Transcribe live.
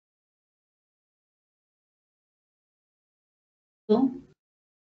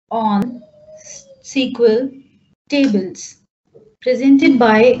on SQL tables presented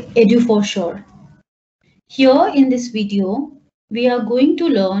by Edu4Sure. Here in this video, we are going to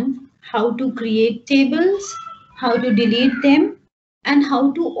learn how to create tables, how to delete them, and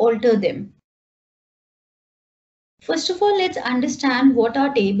how to alter them. First of all, let's understand what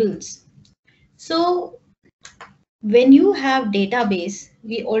are tables. So, when you have database,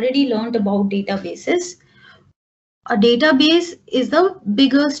 we already learned about databases. A database is the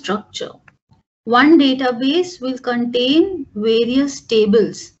bigger structure. One database will contain various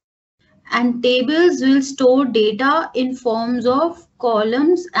tables, and tables will store data in forms of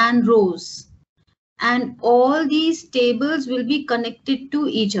columns and rows. And all these tables will be connected to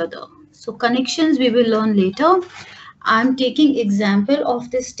each other. So connections we will learn later. I'm taking example of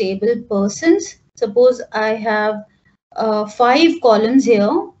this table persons. Suppose I have 5 columns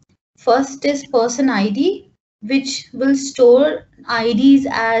here. First is person ID, which will store IDs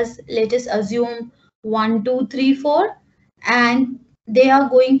as, let us assume, 1, 2, 3, 4, and they are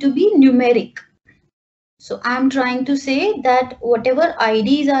going to be numeric. So I'm trying to say that whatever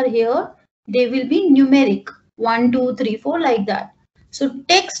IDs are here, they will be numeric, 1, 2, 3, 4, like that. So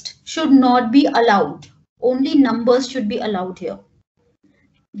text should not be allowed. Only numbers should be allowed here.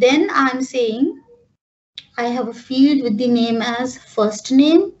 Then I'm saying I have a field with the name as first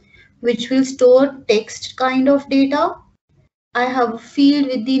name, which will store text kind of data. I have a field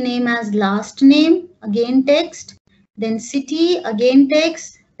with the name as last name, again text, then city, again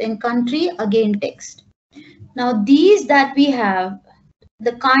text, then country, again text. Now these that we have,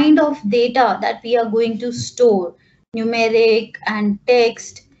 the kind of data that we are going to store, numeric and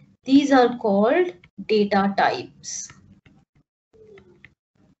text, these are called data types.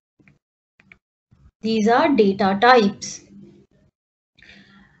 These are data types.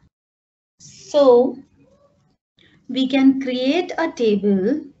 So we can create a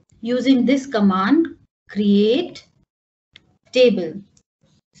table using this command, create table.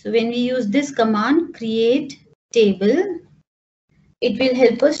 So when we use this command, create table, it will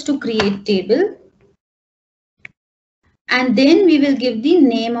help us to create table. And then we will give the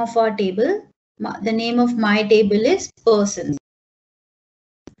name of our table. The name of my table is persons.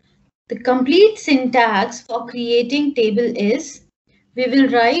 The complete syntax for creating table is, we will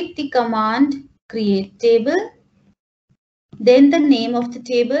write the command create table, then the name of the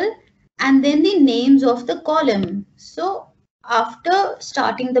table, and then the names of the column. So after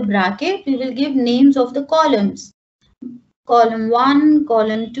starting the bracket, we will give names of the columns. Column 1,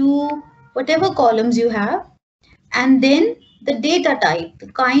 column 2, whatever columns you have, and then the data type,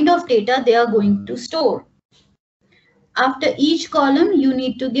 the kind of data they are going to store. After each column, you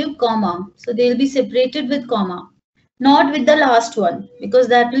need to give comma. So they will be separated with comma, not with the last one, because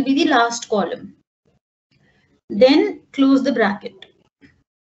that will be the last column. Then close the bracket.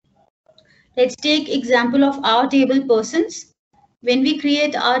 Let's take example of our table persons. When we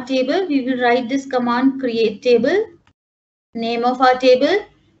create our table, we will write this command create table, name of our table,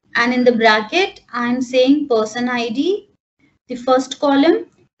 and in the bracket, I am saying person ID, the first column,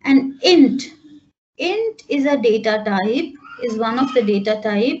 and int. Int is a data type, is one of the data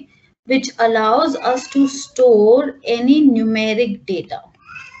type which allows us to store any numeric data.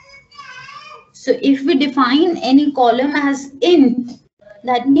 So if we define any column as int,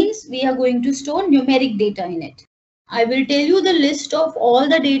 that means we are going to store numeric data in it. I will tell you the list of all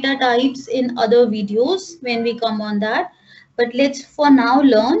the data types in other videos when we come on that. But let's for now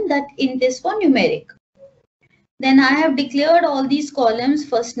learn that int is for numeric. Then I have declared all these columns,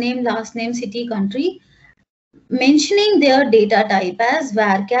 first name, last name, city, country, mentioning their data type as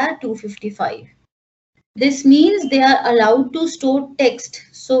varchar 255. This means they are allowed to store text.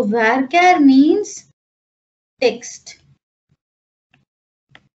 So varchar means text.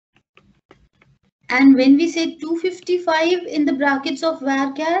 And when we say 255 in the brackets of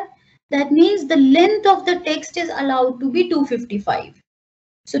varchar, that means the length of the text is allowed to be 255.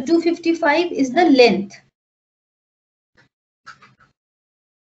 So 255 is the length.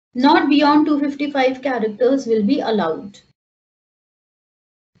 Not beyond 255 characters will be allowed.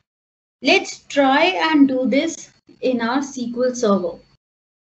 Let's try and do this in our SQL Server.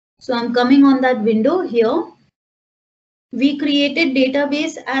 So I'm coming on that window here. We created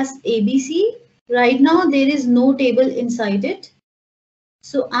database as ABC. Right now there is no table inside it.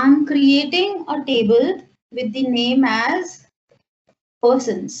 So I'm creating a table with the name as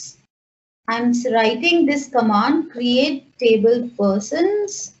persons. I'm writing this command create table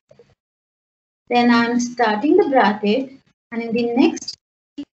persons. Then I'm starting the bracket, and in the next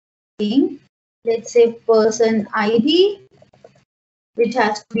thing, let's say person ID, which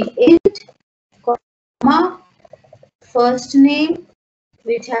has to be int, comma, first name,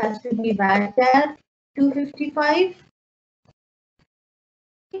 which has to be varchar 255.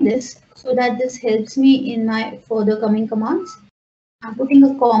 This so that this helps me in my further coming commands. I'm putting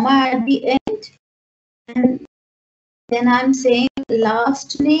a comma at the end, and then I'm saying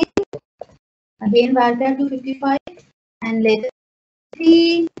last name, again varchar 255, and let us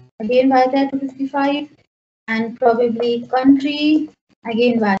see, again varchar 255, and probably country,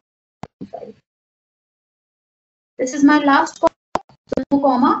 again varchar 255. This is my last comma, so no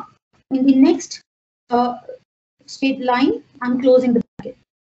comma. In the next straight line, I'm closing the bracket.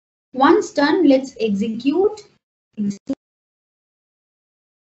 Once done, let's execute.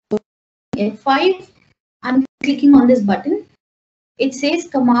 F5. I'm clicking on this button. It says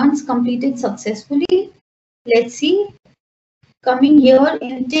commands completed successfully. Let's see. Coming here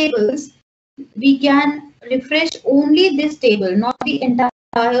in tables, we can refresh only this table, not the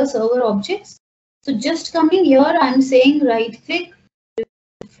entire server objects. So just coming here, I'm saying right click,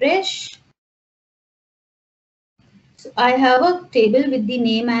 refresh. So I have a table with the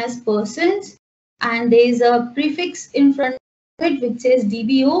name as persons, and there is a prefix in front of it which says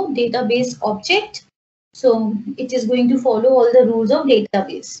DBO, database object. So it is going to follow all the rules of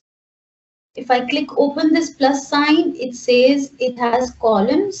database. If I click open this plus sign, it says it has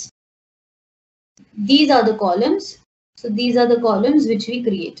columns. These are the columns. So these are the columns which we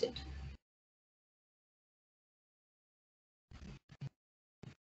created.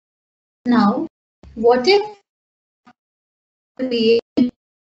 Now, what if create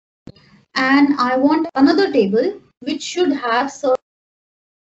and I want another table which should have certain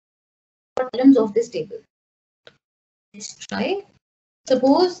columns of this table? Let's try.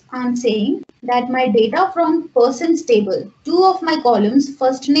 Suppose I'm saying that my data from persons table, two of my columns,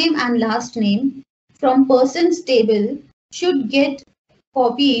 first name and last name, from persons table should get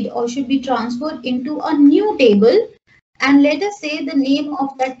copied or should be transferred into a new table, and let us say the name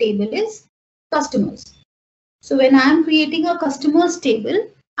of that table is customers. So when I am creating a customers table,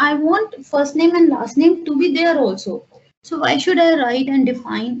 I want first name and last name to be there also. So why should I write and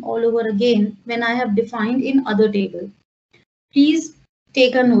define all over again when I have defined in other table? Please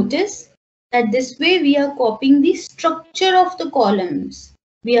take a notice that this way we are copying the structure of the columns.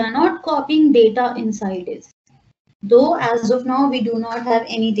 We are not copying data inside it. Though as of now we do not have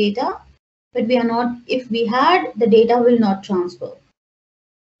any data, but we are not, if we had, the data will not transfer.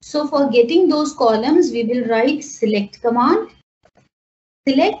 So for getting those columns, we will write select command.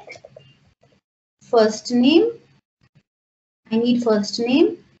 Select first name. I need first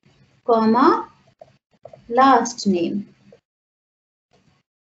name, comma, last name.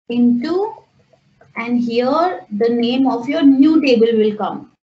 Into, and here the name of your new table will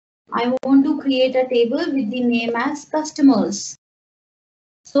come. I want to create a table with the name as customers.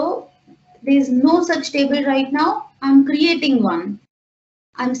 So there is no such table right now. I'm creating one.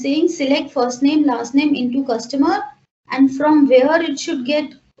 I'm saying select first name, last name into customer, and from where it should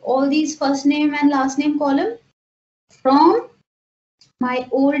get all these first name and last name column? From my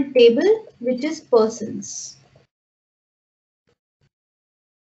old table, which is persons.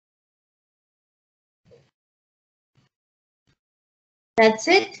 That's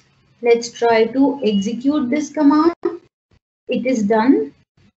it. Let's try to execute this command. It is done.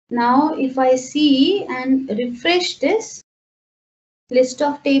 Now if I see and refresh this list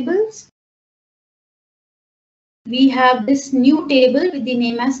of tables, we have this new table with the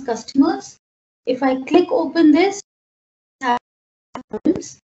name as customers. If I click open this,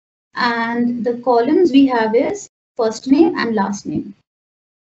 and the columns we have is first name and last name.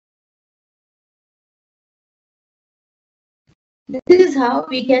 This is how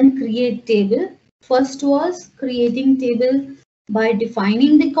we can create table. First was creating table by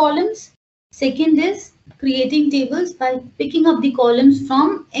defining the columns. Second is creating tables by picking up the columns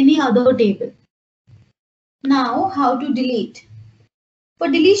from any other table. Now, how to delete? For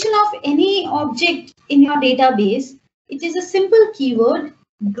deletion of any object in your database, it is a simple keyword,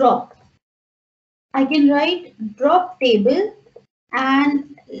 drop. I can write drop table,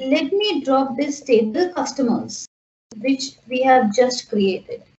 and let me drop this table customers, which we have just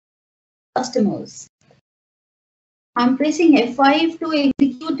created. Customers. I'm pressing F5 to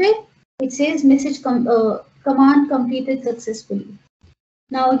execute it. It says message command completed successfully.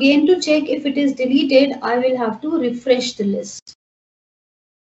 Now again, to check if it is deleted, I will have to refresh the list.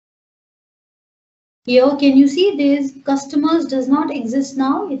 Here, can you see this customers does not exist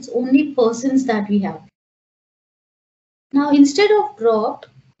now? It's only persons that we have. Now instead of drop,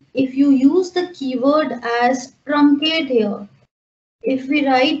 if you use the keyword as truncate here, if we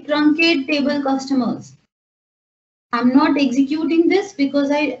write truncate table customers, I'm not executing this because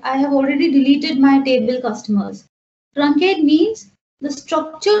I have already deleted my table customers. Truncate means the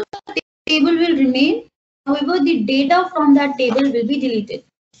structure of the table will remain, however, the data from that table will be deleted.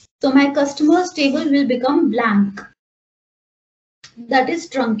 So my customers table will become blank. That is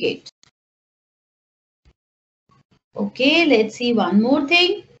truncate. Okay, let's see one more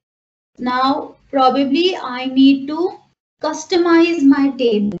thing. Now, probably I need to customize my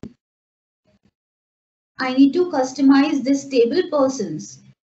table. I need to customize this table persons.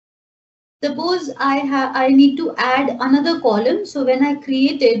 Suppose I need to add another column. So when I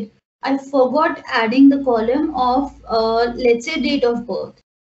created, I forgot adding the column of let's say date of birth.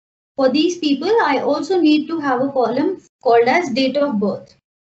 For these people, I also need to have a column called as date of birth.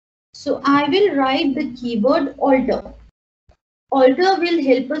 So I will write the keyword alter. Alter will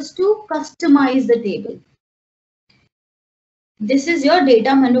help us to customize the table. This is your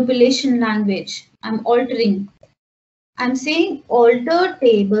data manipulation language. I'm altering. I'm saying alter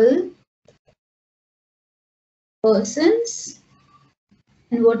table persons.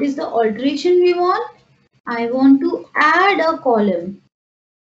 And what is the alteration we want? I want to add a column.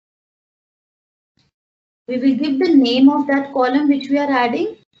 We will give the name of that column which we are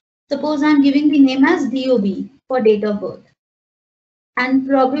adding. Suppose I'm giving the name as DOB for date of birth. And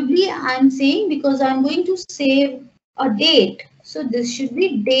probably I'm saying because I'm going to save a date. So this should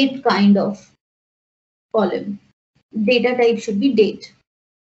be date kind of column. Data type should be date.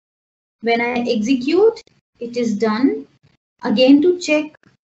 When I execute, it is done. Again to check,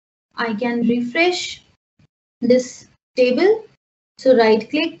 I can refresh this table. So right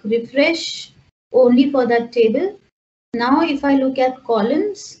click, refresh only for that table. Now if I look at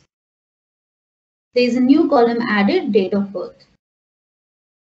columns, there is a new column added, date of birth.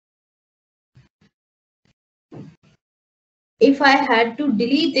 If I had to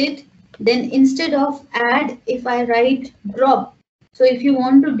delete it, then instead of add, if I write drop. So if you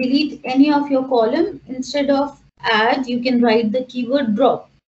want to delete any of your column, instead of add, you can write the keyword drop.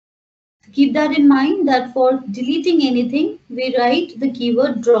 Keep that in mind that for deleting anything, we write the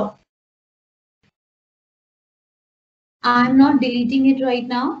keyword drop. I'm not deleting it right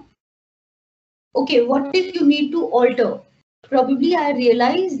now. Okay, what if you need to alter? Probably I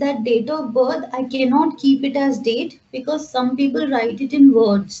realize that date of birth, I cannot keep it as date because some people write it in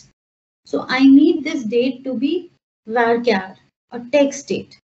words. So I need this date to be varchar, a text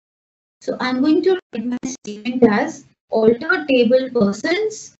date. So I'm going to write my statement as alter table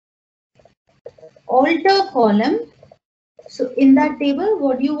persons, alter column. So in that table,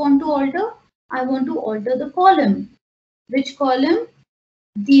 what do you want to alter? I want to alter the column. Which column?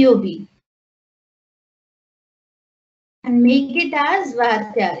 DOB. And make it as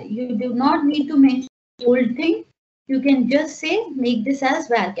varchar. You do not need to mention the whole thing. You can just say make this as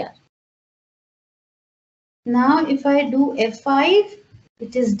varchar. Now if I do F5,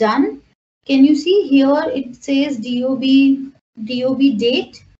 it is done. Can you see here it says DOB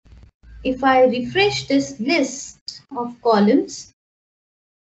date. If I refresh this list of columns,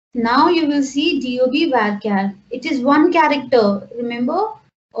 now you will see DOB varchar. It is one character. Remember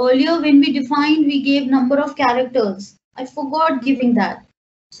earlier when we defined, we gave number of characters. I forgot giving that.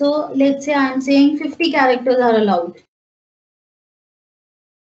 So let's say I'm saying 50 characters are allowed.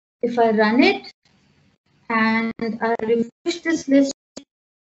 If I run it and I refresh this list,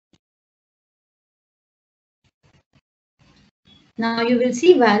 now you will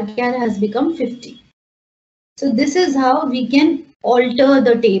see varchar has become 50. So this is how we can alter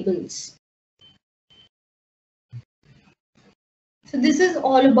the tables. So this is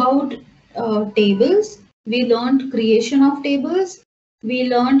all about tables. We learned creation of tables. We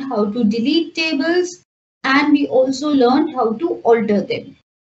learned how to delete tables, and we also learned how to alter them.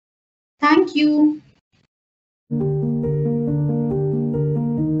 Thank you.